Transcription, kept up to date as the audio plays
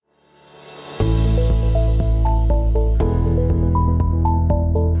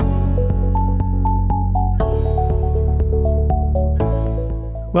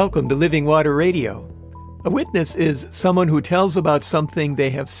Welcome to Living Water Radio. A witness is someone who tells about something they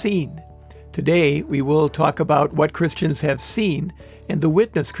have seen. Today, we will talk about what Christians have seen and the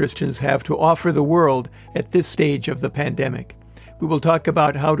witness Christians have to offer the world at this stage of the pandemic. We will talk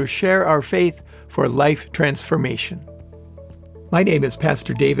about how to share our faith for life transformation. My name is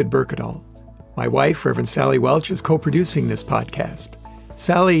Pastor David Berkedal. My wife, Reverend Sally Welch, is co-producing this podcast.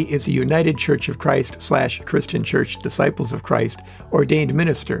 Sally is a United Church of Christ / Christian Church Disciples of Christ ordained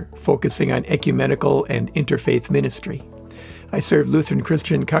minister focusing on ecumenical and interfaith ministry. I served Lutheran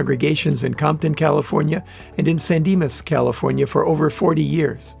Christian congregations in Compton, California, and in San Dimas, California for over 40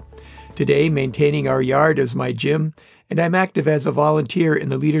 years. Today, maintaining our yard is my gym, and I'm active as a volunteer in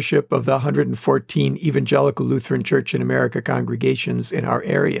the leadership of the 114 Evangelical Lutheran Church in America congregations in our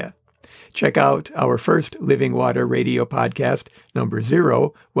area. Check out our first Living Water Radio podcast, number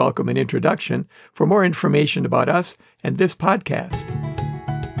 0, Welcome and Introduction, for more information about us and this podcast.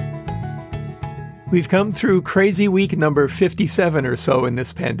 We've come through crazy week number 57 or so in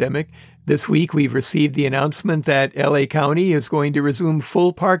this pandemic. This week, we've received the announcement that LA County is going to resume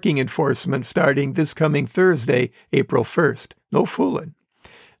full parking enforcement starting this coming Thursday, April 1st. No fooling.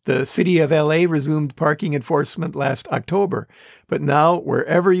 The city of LA resumed parking enforcement last October, but now,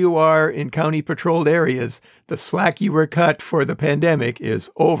 wherever you are in county-patrolled areas, the slack you were cut for the pandemic is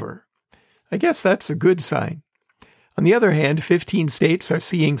over. I guess that's a good sign. On the other hand, 15 states are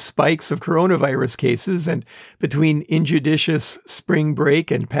seeing spikes of coronavirus cases, and between injudicious spring break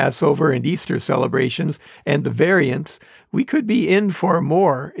and Passover and Easter celebrations and the variants, we could be in for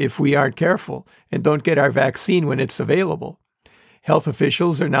more if we aren't careful and don't get our vaccine when it's available. Health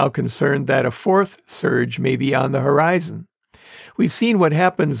officials are now concerned that a fourth surge may be on the horizon. We've seen what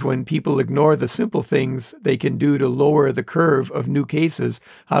happens when people ignore the simple things they can do to lower the curve of new cases,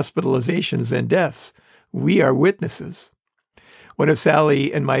 hospitalizations, and deaths. We are witnesses. One of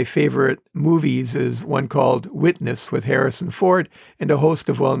Sally and my favorite movies is one called Witness with Harrison Ford and a host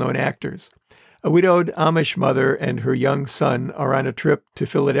of well-known actors. A widowed Amish mother and her young son are on a trip to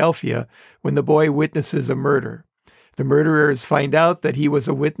Philadelphia when the boy witnesses a murder. The murderers find out that he was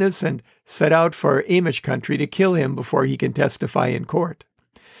a witness and set out for Amish country to kill him before he can testify in court.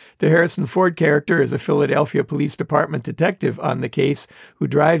 The Harrison Ford character is a Philadelphia Police Department detective on the case who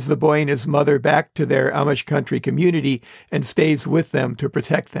drives the boy and his mother back to their Amish country community and stays with them to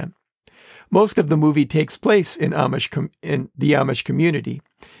protect them. Most of the movie takes place in the Amish community.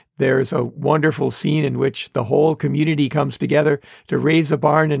 There's a wonderful scene in which the whole community comes together to raise a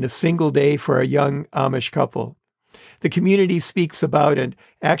barn in a single day for a young Amish couple. The community speaks about and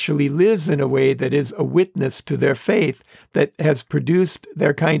actually lives in a way that is a witness to their faith that has produced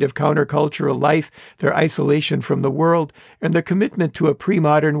their kind of countercultural life, their isolation from the world, and their commitment to a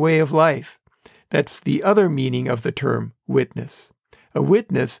pre-modern way of life. That's the other meaning of the term witness. A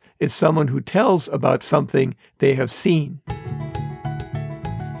witness is someone who tells about something they have seen.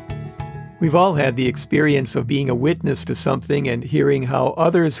 We've all had the experience of being a witness to something and hearing how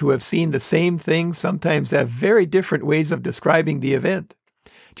others who have seen the same thing sometimes have very different ways of describing the event.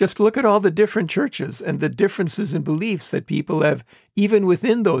 Just look at all the different churches and the differences in beliefs that people have even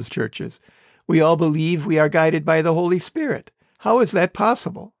within those churches. We all believe we are guided by the Holy Spirit. How is that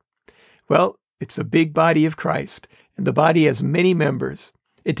possible? Well, it's a big body of Christ, and the body has many members.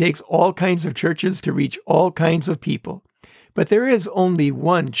 It takes all kinds of churches to reach all kinds of people. But there is only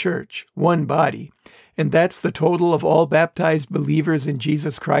one church, one body, and that's the total of all baptized believers in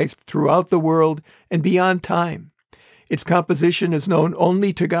Jesus Christ throughout the world and beyond time. Its composition is known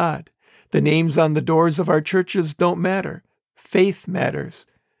only to God. The names on the doors of our churches don't matter. Faith matters.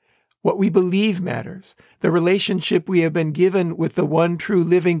 What we believe matters. The relationship we have been given with the one true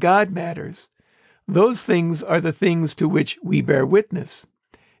living God matters. Those things are the things to which we bear witness.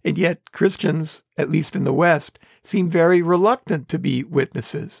 And yet Christians, at least in the West, seem very reluctant to be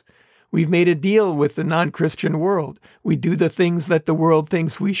witnesses. We've made a deal with the non-Christian world. We do the things that the world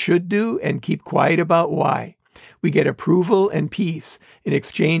thinks we should do and keep quiet about why. We get approval and peace in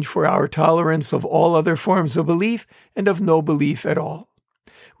exchange for our tolerance of all other forms of belief and of no belief at all.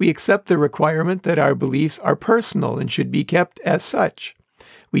 We accept the requirement that our beliefs are personal and should be kept as such.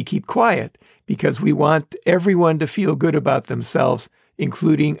 We keep quiet because we want everyone to feel good about themselves,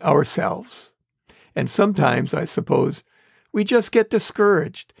 including ourselves. And sometimes, I suppose, we just get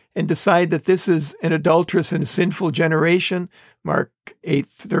discouraged and decide that this is an adulterous and sinful generation, Mark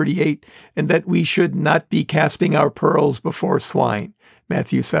 8:38, and that we should not be casting our pearls before swine,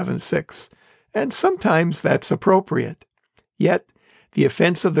 Matthew 7:6. And sometimes that's appropriate. Yet, the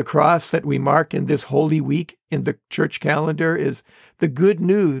offense of the cross that we mark in this Holy Week in the church calendar is the good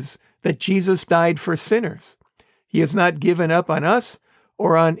news that Jesus died for sinners. He has not given up on us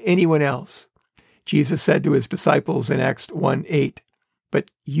or on anyone else. Jesus said to his disciples in Acts 1:8,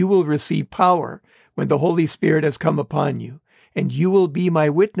 "But you will receive power when the Holy Spirit has come upon you, and you will be my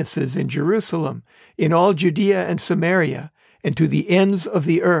witnesses in Jerusalem, in all Judea and Samaria, and to the ends of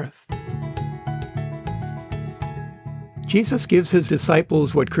the earth." Jesus gives his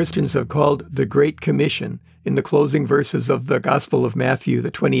disciples what Christians have called the Great Commission in the closing verses of the Gospel of Matthew,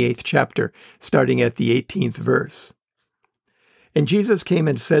 the 28th chapter, starting at the 18th verse. "And Jesus came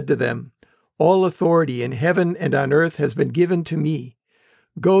and said to them, 'All authority in heaven and on earth has been given to me.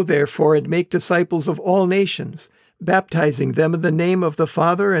 Go therefore and make disciples of all nations, baptizing them in the name of the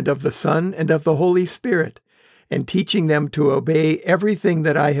Father and of the Son and of the Holy Spirit, and teaching them to obey everything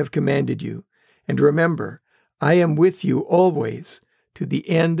that I have commanded you. And remember, I am with you always, to the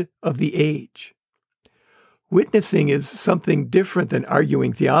end of the age.'" Witnessing is something different than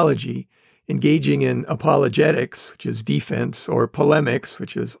arguing theology, engaging in apologetics, which is defense, or polemics,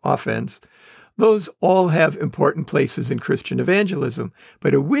 which is offense. Those all have important places in Christian evangelism,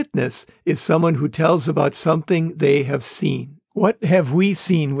 but a witness is someone who tells about something they have seen. What have we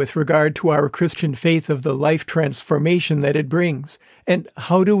seen with regard to our Christian faith of the life transformation that it brings? And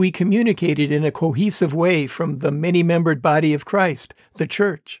how do we communicate it in a cohesive way from the many-membered body of Christ, the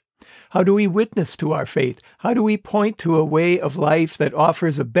church? How do we witness to our faith? How do we point to a way of life that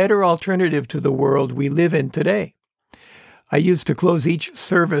offers a better alternative to the world we live in today? I used to close each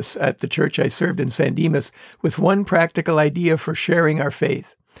service at the church I served in San Dimas with one practical idea for sharing our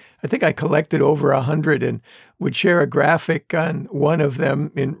faith. I think I collected over 100 and would share a graphic on one of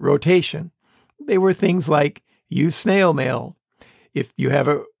them in rotation. They were things like, use snail mail. If you have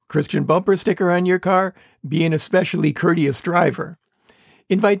a Christian bumper sticker on your car, be an especially courteous driver.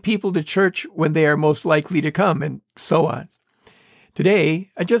 Invite people to church when they are most likely to come, and so on. Today,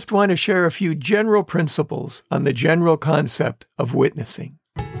 I just want to share a few general principles on the general concept of witnessing.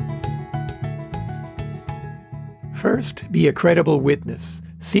 First, be a credible witness.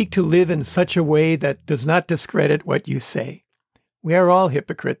 Seek to live in such a way that does not discredit what you say. We are all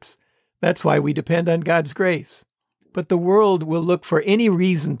hypocrites. That's why we depend on God's grace. But the world will look for any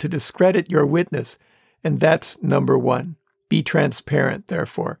reason to discredit your witness, and that's number one. Be transparent,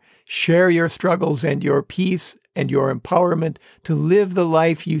 therefore. Share your struggles and your peace and your empowerment to live the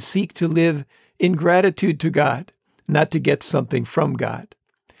life you seek to live in gratitude to God, not to get something from God.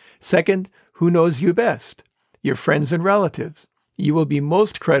 Second, who knows you best? Your friends and relatives. You will be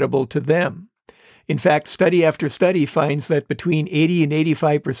most credible to them. In fact, study after study finds that between 80 and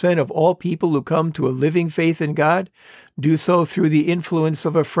 85% of all people who come to a living faith in God do so through the influence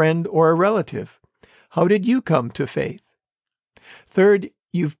of a friend or a relative. How did you come to faith? Third,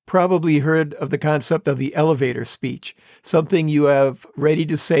 you've probably heard of the concept of the elevator speech, something you have ready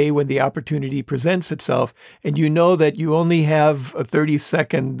to say when the opportunity presents itself, and you know that you only have a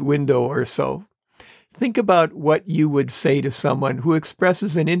 30-second window or so. Think about what you would say to someone who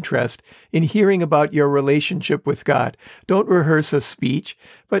expresses an interest in hearing about your relationship with God. Don't rehearse a speech,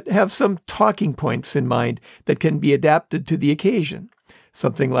 but have some talking points in mind that can be adapted to the occasion.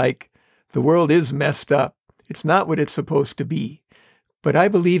 Something like, "The world is messed up. It's not what it's supposed to be. But I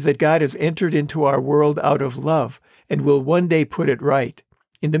believe that God has entered into our world out of love and will one day put it right.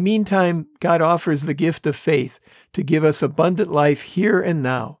 In the meantime, God offers the gift of faith to give us abundant life here and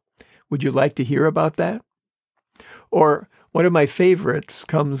now. Would you like to hear about that?" Or one of my favorites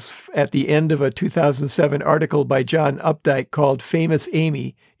comes at the end of a 2007 article by John Updike called Famous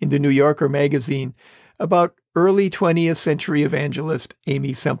Amy in the New Yorker magazine about early 20th century evangelist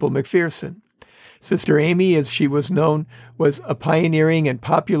Aimee Semple McPherson. Sister Amy, as she was known, was a pioneering and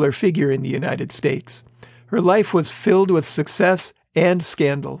popular figure in the United States. Her life was filled with success and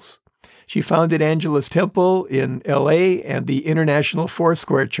scandals. She founded Angelus Temple in L.A. and the International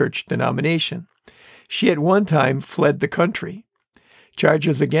Foursquare Church denomination. She at one time fled the country.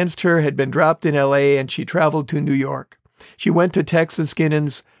 Charges against her had been dropped in L.A. and she traveled to New York. She went to Texas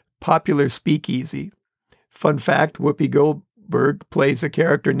Ginnon's popular speakeasy. Fun fact, Whoopi Goldberg plays a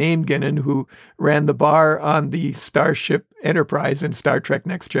character named Ginnon who ran the bar on the Starship Enterprise in Star Trek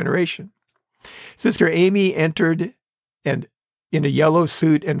Next Generation. Sister Amy entered and in a yellow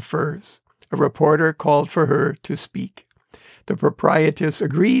suit and furs. A reporter called for her to speak. The proprietress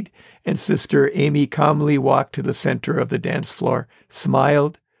agreed, and Sister Amy calmly walked to the center of the dance floor,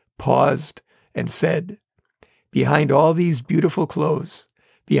 smiled, paused, and said, "Behind all these beautiful clothes,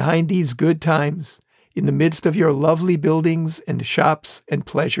 behind these good times, in the midst of your lovely buildings and shops and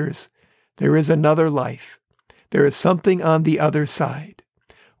pleasures, there is another life. There is something on the other side.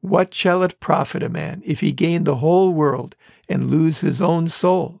 What shall it profit a man if he gain the whole world and lose his own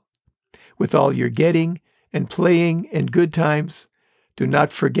soul? With all your getting and playing and good times, Do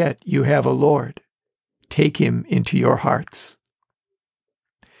not forget you have a Lord. Take him into your hearts.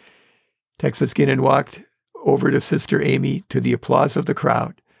 Texas Guinan walked over to Sister Amy to the applause of the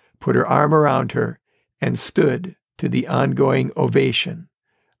crowd, put her arm around her, and stood to the ongoing ovation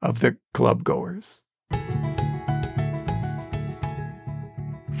of the club goers.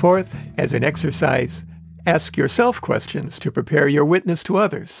 Fourth, as an exercise, ask yourself questions to prepare your witness to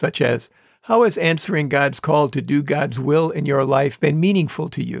others, such as, how has answering God's call to do God's will in your life been meaningful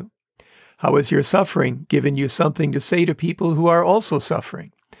to you? How has your suffering given you something to say to people who are also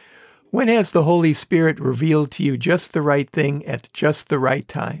suffering? When has the Holy Spirit revealed to you just the right thing at just the right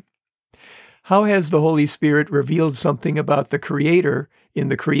time? How has the Holy Spirit revealed something about the Creator in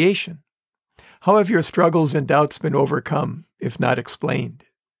the creation? How have your struggles and doubts been overcome, if not explained?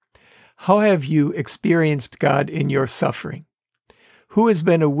 How have you experienced God in your suffering? Who has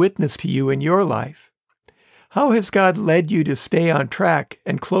been a witness to you in your life? How has God led you to stay on track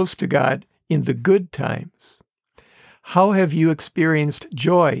and close to God in the good times? How have you experienced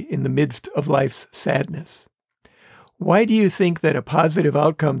joy in the midst of life's sadness? Why do you think that a positive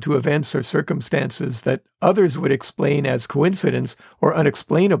outcome to events or circumstances that others would explain as coincidence or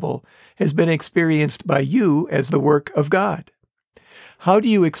unexplainable has been experienced by you as the work of God? How do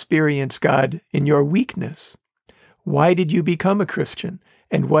you experience God in your weakness? Why did you become a Christian,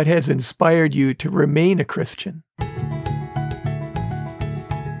 and what has inspired you to remain a Christian?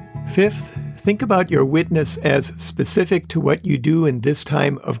 Fifth, think about your witness as specific to what you do in this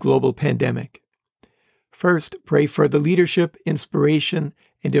time of global pandemic. First, pray for the leadership, inspiration,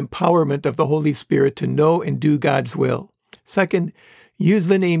 and empowerment of the Holy Spirit to know and do God's will. Second, use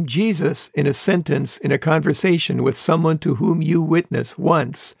the name Jesus in a sentence in a conversation with someone to whom you witness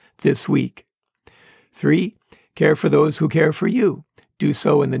once this week. 3, care for those who care for you. Do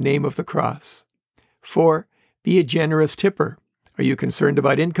so in the name of the cross. 4, be a generous tipper. Are you concerned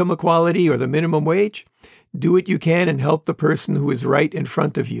about income equality or the minimum wage? Do what you can and help the person who is right in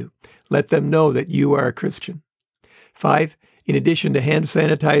front of you. Let them know that you are a Christian. 5, in addition to hand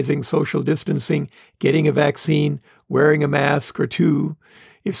sanitizing, social distancing, getting a vaccine, wearing a mask or two,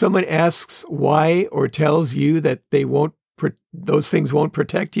 if someone asks why or tells you that those things won't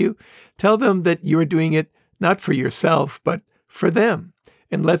protect you, tell them that you are doing it not for yourself, but for them,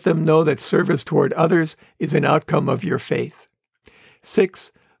 and let them know that service toward others is an outcome of your faith.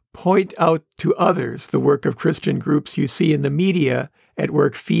 6, point out to others the work of Christian groups you see in the media at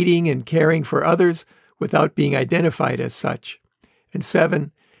work feeding and caring for others without being identified as such. And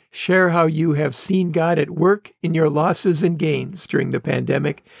 7, share how you have seen God at work in your losses and gains during the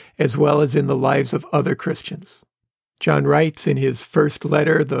pandemic, as well as in the lives of other Christians. John writes in his first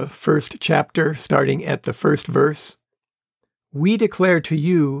letter, the first chapter, starting at the first verse, "We declare to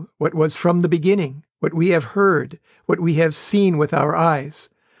you what was from the beginning, what we have heard, what we have seen with our eyes,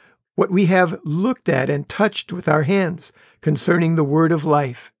 what we have looked at and touched with our hands concerning the word of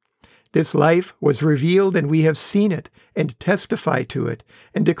life. This life was revealed, and we have seen it, and testify to it,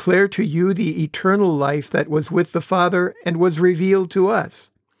 and declare to you the eternal life that was with the Father and was revealed to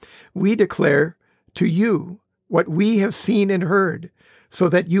us. We declare to you what we have seen and heard, so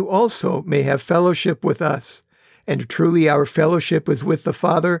that you also may have fellowship with us. And truly our fellowship is with the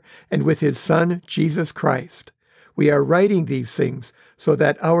Father and with his Son, Jesus Christ. We are writing these things so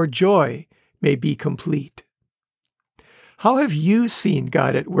that our joy may be complete." How have you seen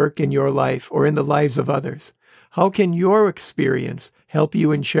God at work in your life or in the lives of others? How can your experience help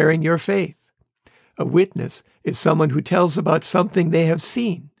you in sharing your faith? A witness is someone who tells about something they have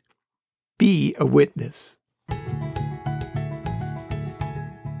seen. Be a witness.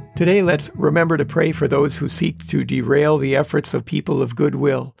 Today, let's remember to pray for those who seek to derail the efforts of people of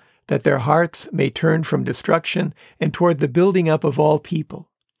goodwill, that their hearts may turn from destruction and toward the building up of all people.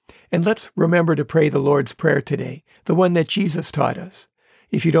 And let's remember to pray the Lord's Prayer today, the one that Jesus taught us.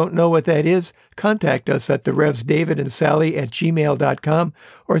 If you don't know what that is, contact us at the Revs David and Sally at gmail.com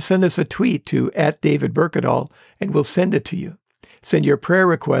or send us a tweet to @DavidBurkadal and we'll send it to you. Send your prayer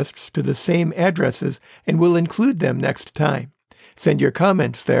requests to the same addresses and we'll include them next time. Send your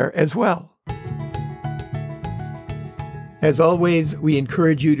comments there as well. As always, we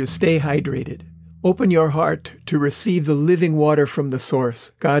encourage you to stay hydrated. Open your heart to receive the living water from the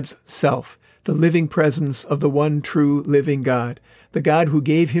source, God's self, the living presence of the one true living God, the God who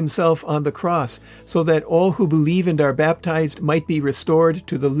gave himself on the cross so that all who believe and are baptized might be restored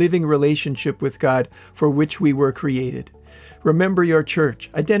to the living relationship with God for which we were created. Remember your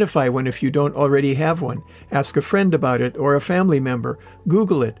church. Identify one if you don't already have one. Ask a friend about it or a family member.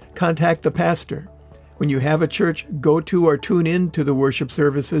 Google it. Contact the pastor. When you have a church, go to or tune in to the worship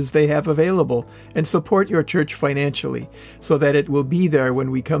services they have available and support your church financially so that it will be there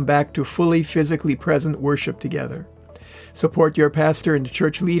when we come back to fully physically present worship together. Support your pastor and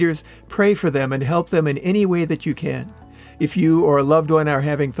church leaders, pray for them, and help them in any way that you can. If you or a loved one are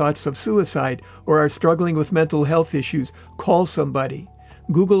having thoughts of suicide or are struggling with mental health issues, call somebody.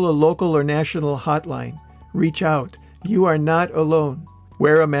 Google a local or national hotline. Reach out. You are not alone.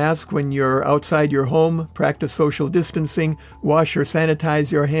 Wear a mask when you're outside your home, practice social distancing, wash or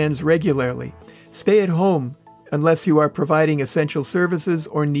sanitize your hands regularly. Stay at home unless you are providing essential services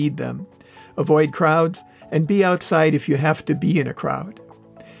or need them. Avoid crowds and be outside if you have to be in a crowd.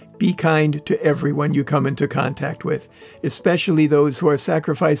 Be kind to everyone you come into contact with, especially those who are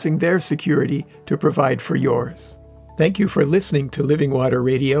sacrificing their security to provide for yours. Thank you for listening to Living Water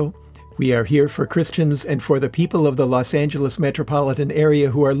Radio. We are here for Christians and for the people of the Los Angeles metropolitan area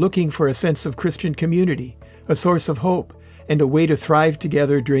who are looking for a sense of Christian community, a source of hope, and a way to thrive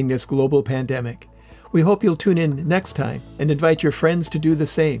together during this global pandemic. We hope you'll tune in next time and invite your friends to do the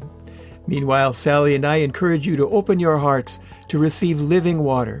same. Meanwhile, Sally and I encourage you to open your hearts to receive living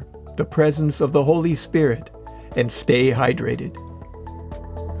water, the presence of the Holy Spirit, and stay hydrated.